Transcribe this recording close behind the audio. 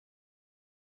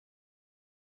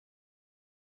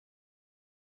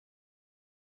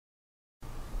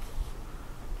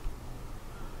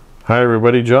Hi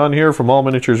everybody, John here from All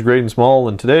Miniatures Great and Small,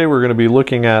 and today we're going to be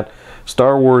looking at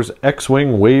Star Wars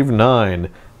X-Wing Wave 9.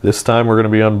 This time we're going to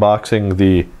be unboxing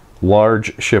the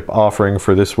large ship offering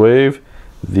for this wave,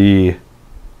 the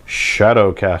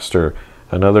Shadowcaster,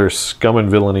 another Scum and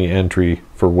Villainy entry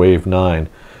for Wave 9.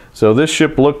 So this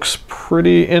ship looks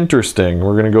pretty interesting.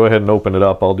 We're going to go ahead and open it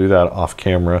up. I'll do that off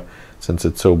camera since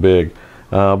it's so big.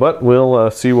 But we'll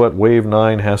see what Wave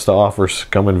 9 has to offer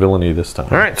Scum and Villainy this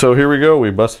time. Alright, so here we go. We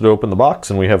busted open the box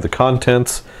and we have the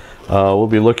contents. We'll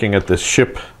be looking at this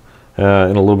ship in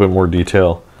a little bit more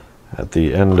detail at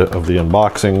the end of the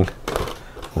unboxing.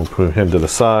 We'll put him to the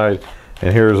side.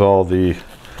 And here's all the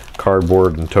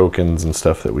cardboard and tokens and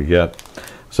stuff that we get.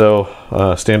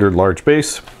 So, standard large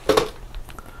base.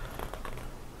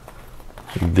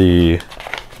 The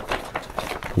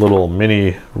little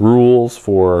mini rules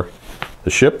for the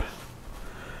ship.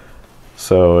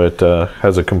 So it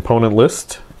has a component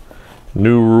list,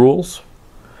 new rules,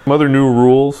 some other new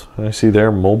rules. I see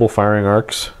there mobile firing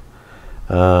arcs.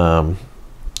 So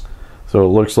it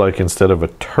looks like instead of a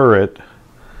turret,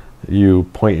 you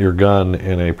point your gun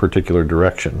in a particular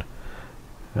direction.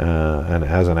 And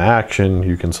as an action,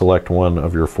 you can select one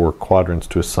of your 4 quadrants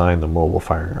to assign the mobile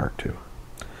firing arc to.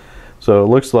 So it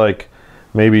looks like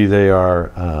maybe they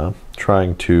are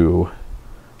trying to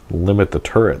limit the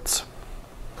turrets,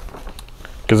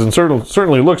 because it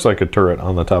certainly looks like a turret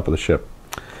on the top of the ship.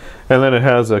 And then it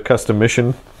has a custom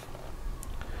mission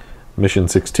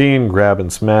 16, grab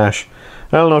and smash.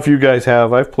 I don't know if you guys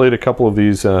have. I've played a couple of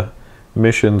these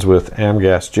missions with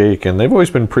AMGAS Jake, and they've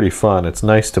always been pretty fun. It's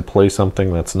nice to play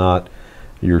something that's not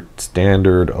your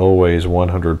standard always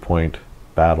 100-point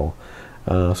battle.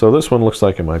 So this one looks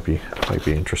like it might be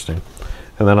interesting.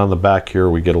 And then on the back here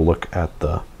we get a look at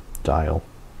the dial.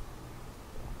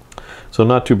 So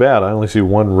not too bad. I only see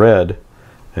one red,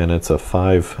 and it's a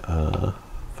 5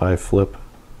 flip.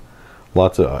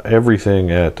 Lots of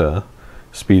everything at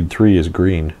speed 3 is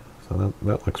green. So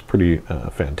that looks pretty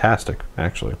fantastic,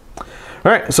 actually.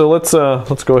 All right, so let's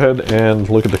go ahead and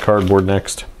look at the cardboard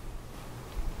next.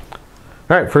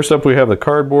 All right, first up we have the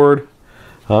cardboard.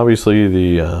 Obviously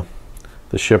the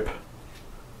ship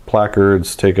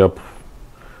placards take up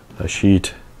a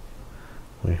sheet.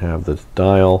 We have the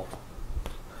dial.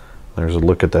 There's a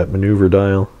look at that maneuver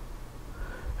dial.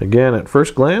 Again, at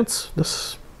first glance,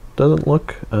 this doesn't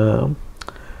look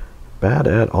bad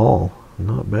at all.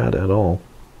 Not bad at all.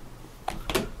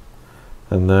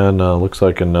 And then looks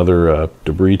like another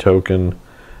debris token.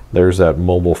 There's that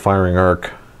mobile firing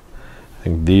arc. I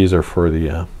think these are for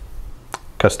the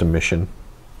custom mission.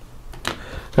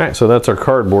 Alright, so that's our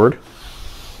cardboard.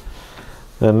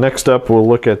 And next up we'll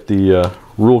look at the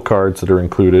rule cards that are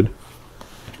included.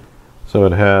 So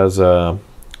it has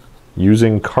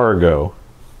using cargo.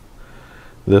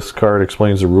 This card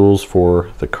explains the rules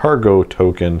for the cargo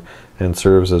token and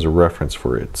serves as a reference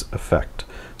for its effect.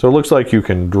 So it looks like you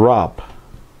can drop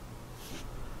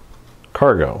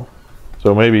cargo.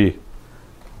 So maybe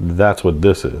that's what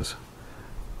this is.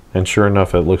 And sure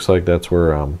enough, it looks like that's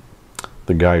where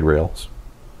the guide rails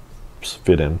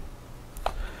fit in.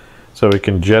 So we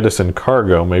can jettison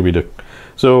cargo maybe to...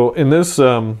 So in this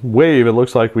wave, it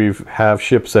looks like we have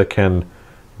ships that can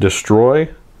destroy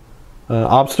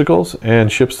obstacles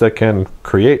and ships that can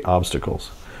create obstacles.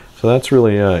 So that's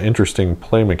really an interesting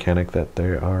play mechanic that they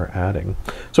are adding.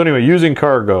 So anyway, using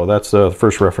cargo, that's the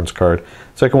first reference card.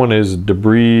 Second one is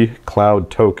debris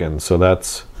cloud token. So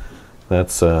that's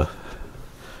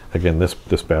again this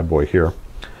bad boy here.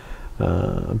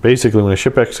 Basically, when a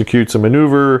ship executes a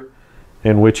maneuver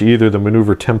in which either the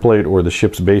maneuver template or the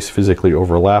ship's base physically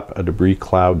overlap a debris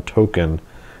cloud token,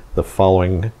 the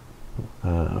following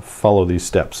follow these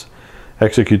steps.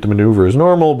 Execute the maneuver as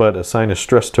normal, but assign a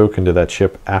stress token to that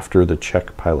ship after the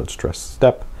check pilot stress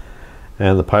step.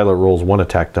 And the pilot rolls 1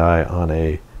 attack die. On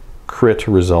a crit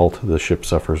result, the ship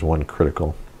suffers 1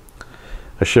 critical.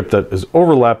 A ship that is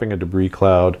overlapping a debris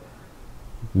cloud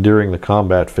during the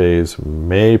combat phase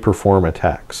may perform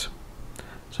attacks.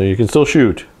 So you can still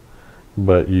shoot,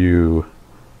 but you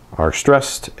are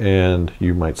stressed and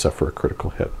you might suffer a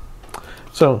critical hit.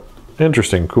 So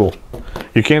interesting, cool.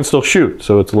 You can still shoot,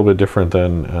 so it's a little bit different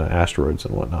than asteroids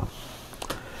and whatnot.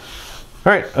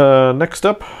 All right, next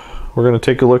up we're going to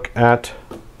take a look at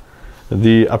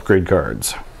the upgrade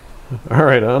cards. All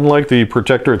right, unlike the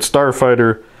Protectorate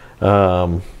Starfighter,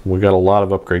 we got a lot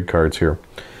of upgrade cards here.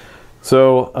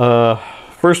 So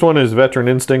first one is Veteran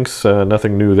Instincts.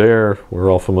 Nothing new there. We're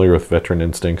all familiar with Veteran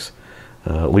Instincts.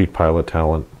 Elite pilot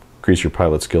talent, increase your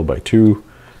pilot skill by 2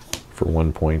 for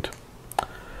 1 point.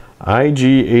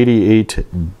 IG-88D,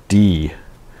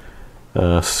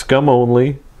 Scum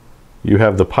only, You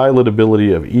have the pilot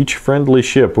ability of each friendly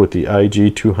ship with the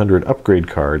IG 200 upgrade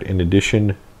card in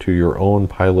addition to your own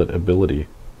pilot ability.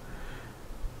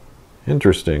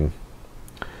 Interesting.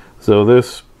 So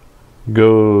this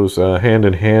goes hand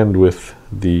in hand with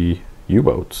the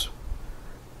U-boats.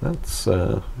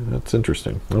 That's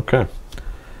interesting. Okay.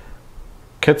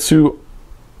 Ketsu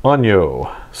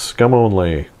Onyo, Scum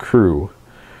only, crew.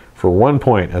 For 1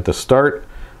 point at the start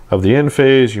of the end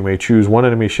phase, you may choose one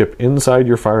enemy ship inside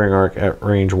your firing arc at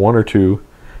range 1 or 2.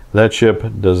 That ship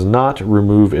does not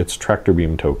remove its tractor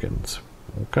beam tokens.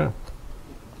 Okay.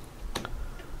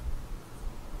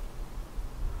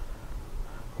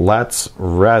 Lats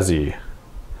Razzie.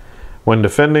 When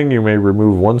defending, you may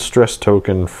remove 1 stress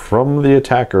token from the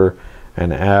attacker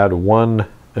and add 1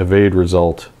 evade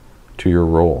result to your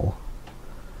roll.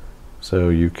 So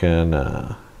you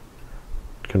can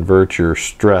convert your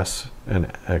stress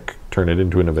and turn it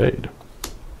into an evade.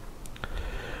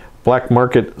 Black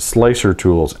Market Slicer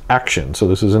Tools, action. So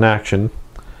this is an action,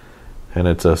 and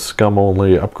it's a Scum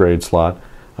only upgrade slot.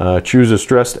 Choose a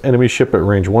stressed enemy ship at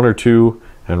range 1 or 2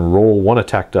 and roll 1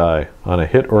 attack die. On a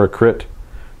hit or a crit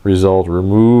result,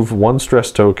 remove 1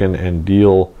 stress token and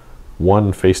deal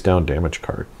 1 face down damage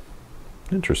card.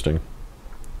 Interesting.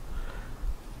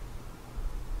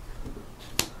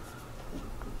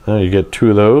 Now you get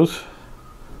 2 of those.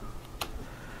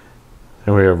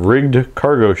 And we have Rigged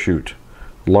Cargo Chute,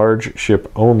 large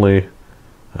ship only.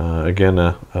 Again,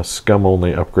 a Scum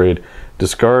only upgrade.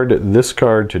 Discard this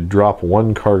card to drop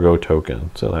 1 cargo token.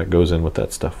 So that goes in with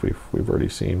that stuff we've already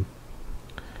seen.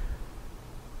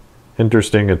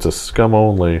 Interesting, it's a Scum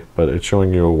only, but it's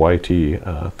showing you a YT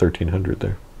 1300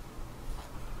 there.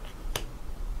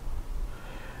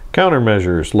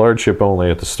 Countermeasures, large ship only.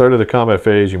 At the start of the combat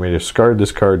phase, you may discard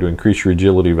this card to increase your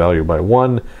agility value by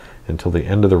 1 until the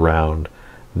end of the round.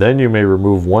 Then you may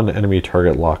remove 1 enemy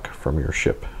target lock from your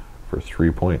ship for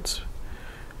 3 points.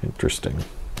 Interesting.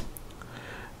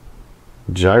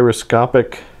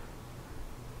 Gyroscopic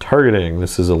targeting.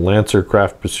 This is a Lancer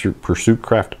craft, pursuit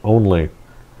craft only.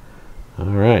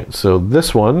 Alright, so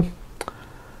this one,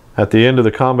 at the end of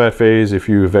the combat phase, if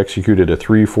you have executed a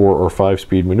 3, 4, or 5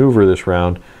 speed maneuver this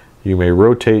round, you may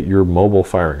rotate your mobile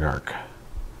firing arc.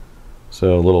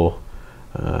 So a little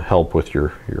help with your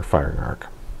firing arc.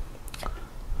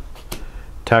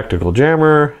 Tactical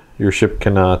Jammer. Your ship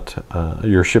can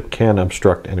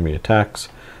obstruct enemy attacks.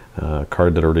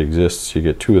 Card that already exists. You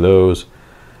get 2 of those,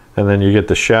 and then you get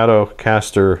the Shadow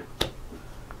Caster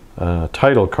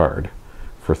title card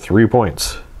for 3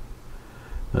 points.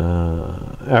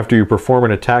 After you perform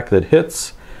an attack that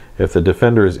hits, if the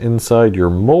defender is inside your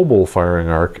mobile firing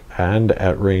arc and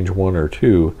at range 1 or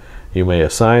 2, you may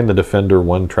assign the defender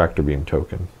 1 tractor beam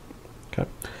token. Okay,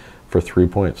 for 3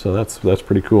 points. So that's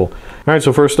pretty cool. All right,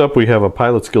 so first up we have a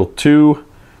pilot skill 2,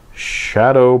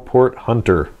 Shadow Port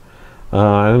Hunter,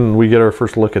 and we get our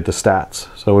first look at the stats.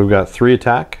 So we've got 3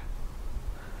 attack,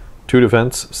 2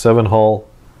 defense, 7 hull,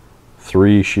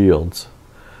 3 shields.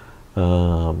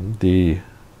 The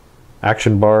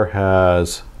action bar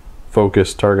has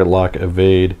focus, target lock,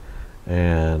 evade,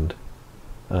 and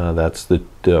that's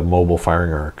the mobile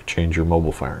firing arc. Change your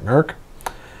mobile firing arc.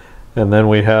 And then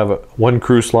we have 1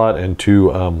 crew slot and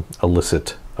 2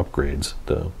 illicit upgrades,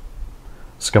 the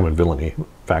Scum and Villainy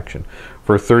faction,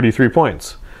 for 33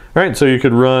 points. All right, so you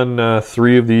could run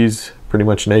 3 of these pretty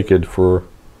much naked for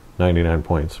 99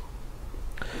 points.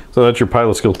 So that's your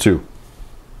pilot skill 2.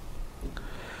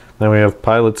 Then we have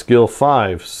pilot skill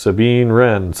 5, Sabine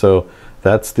Wren. So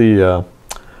that's the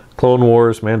Clone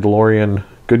Wars Mandalorian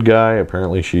good guy.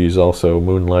 Apparently she's also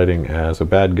moonlighting as a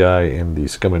bad guy in the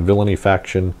Scum and Villainy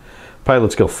faction.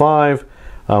 Pilot skill 5,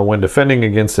 when defending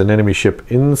against an enemy ship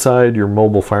inside your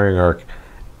mobile firing arc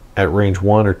at range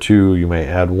 1 or 2, you may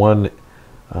add 1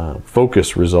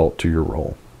 focus result to your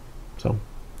roll. So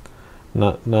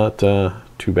not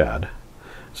too bad.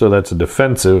 So that's a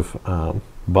defensive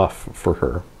buff for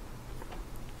her.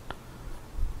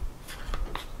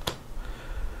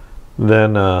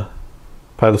 Then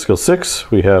pilot skill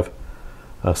 6, we have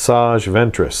Asajj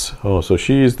Ventress. Oh, so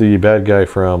she's the bad guy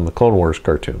from the Clone Wars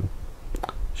cartoon.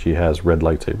 She has red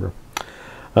lightsaber.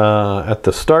 At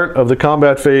the start of the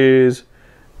combat phase,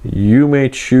 you may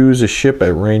choose a ship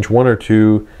at range 1 or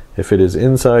 2. If it is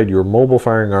inside your mobile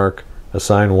firing arc,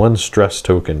 assign 1 stress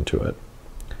token to it.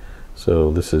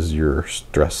 So this is your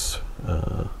stress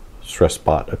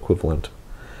spot equivalent.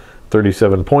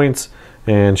 37 points,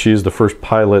 and she's the first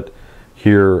pilot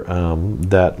here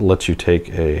that lets you take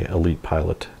a elite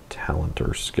pilot talent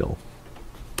or skill.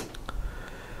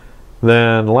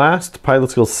 Then last, pilot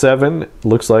skill 7,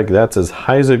 looks like that's as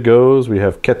high as it goes. We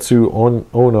have Ketsu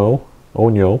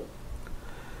Onyo.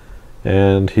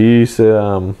 And he's,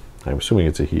 I'm assuming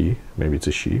it's a he, maybe it's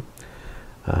a she.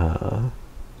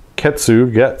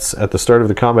 Ketsu gets, at the start of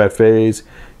the combat phase,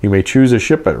 you may choose a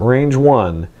ship at range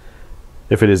 1.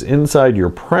 If it is inside your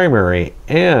primary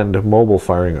and mobile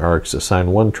firing arcs,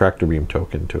 assign 1 tractor beam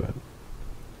token to it.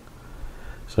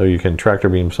 So you can tractor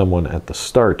beam someone at the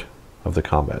start of the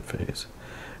combat phase.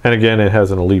 And again, it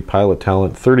has an elite pilot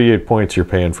talent. 38 points you're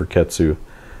paying for Ketsu.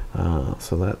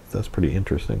 So that's pretty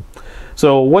interesting.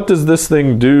 So what does this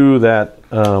thing do that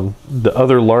the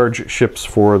other large ships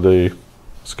for the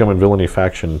Scum and Villainy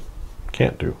faction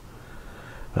can't do?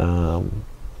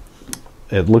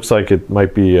 It looks like it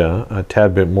might be a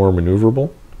tad bit more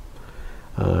maneuverable.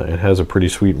 It has a pretty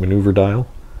sweet maneuver dial,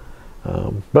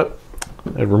 but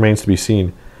it remains to be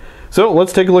seen. So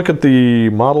let's take a look at the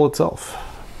model itself.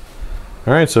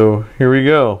 All right, so here we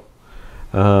go.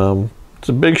 It's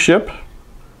a big ship,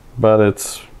 but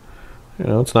it's, you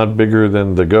know, it's not bigger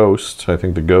than the Ghost. I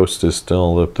think the Ghost is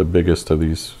still the biggest of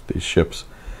these ships.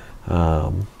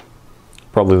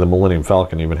 Probably the Millennium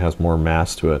Falcon even has more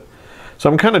mass to it. So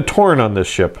I'm kind of torn on this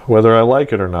ship, whether I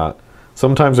like it or not.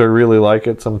 Sometimes I really like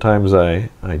it, sometimes I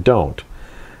don't.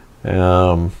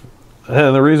 And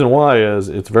the reason why is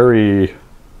it's very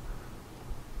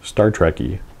Star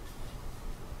Trek-y.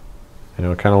 You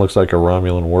know, it kind of looks like a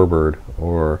Romulan warbird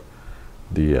or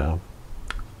the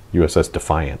USS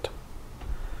Defiant.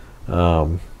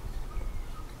 But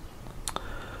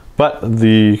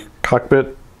the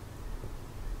cockpit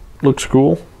looks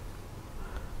cool.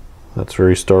 That's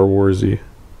very Star Wars-y.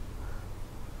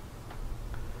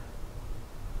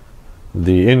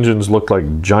 The engines look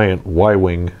like giant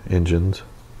Y-wing engines.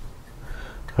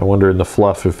 I wonder in the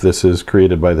fluff if this is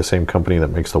created by the same company that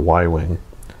makes the Y-wing.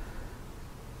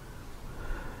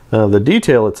 The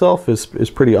detail itself is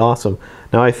pretty awesome.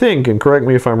 Now I think, and correct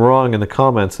me if I'm wrong in the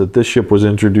comments, that this ship was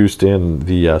introduced in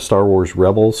the Star Wars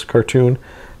Rebels cartoon.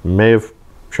 May have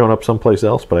shown up someplace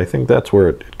else, but I think that's where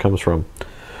it comes from.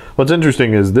 What's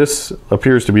interesting is this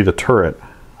appears to be the turret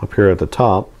up here at the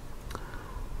top,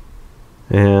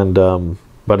 and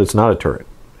but it's not a turret.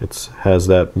 It has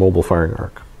that mobile firing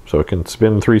arc, so it can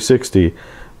spin 360,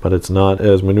 but it's not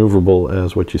as maneuverable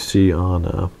as what you see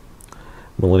on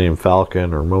Millennium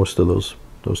Falcon or most of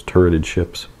those turreted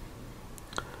ships.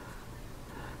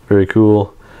 Very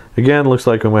cool. Again, looks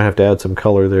like we might have to add some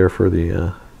color there for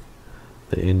the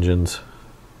engines.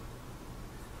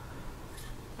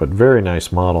 But very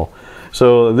nice model.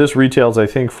 So this retails, I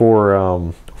think, for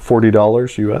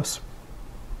 $40 US.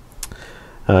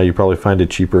 You probably find it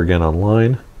cheaper again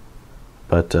online,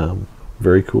 but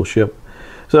very cool ship.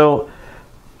 So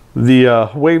the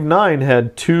Wave 9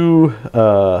 had 2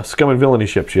 Scum and Villainy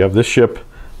ships. You have this ship,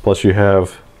 plus you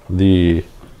have the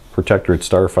Protectorate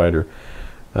Starfighter.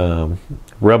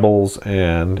 Rebels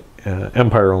and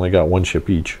Empire only got 1 ship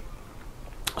each.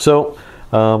 So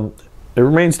it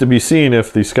remains to be seen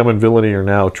if the Scum and Villainy are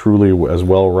now truly as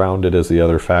well-rounded as the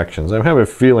other factions. I have a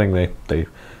feeling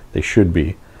they should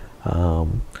be.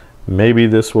 Maybe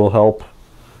this will help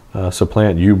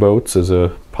supplant U-boats as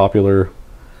a popular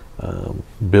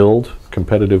build,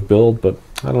 competitive build, but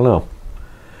I don't know.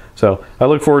 So I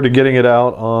look forward to getting it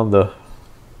out on the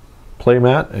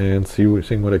playmat and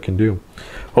seeing what it can do.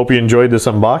 Hope you enjoyed this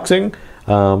unboxing.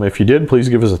 If you did, please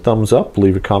give us a thumbs up,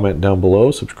 leave a comment down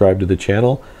below, subscribe to the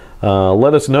channel.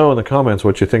 Let us know in the comments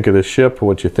what you think of this ship,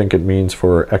 what you think it means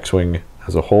for X-Wing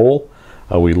as a whole.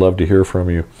 We'd love to hear from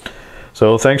you.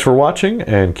 So thanks for watching,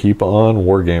 and keep on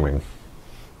wargaming.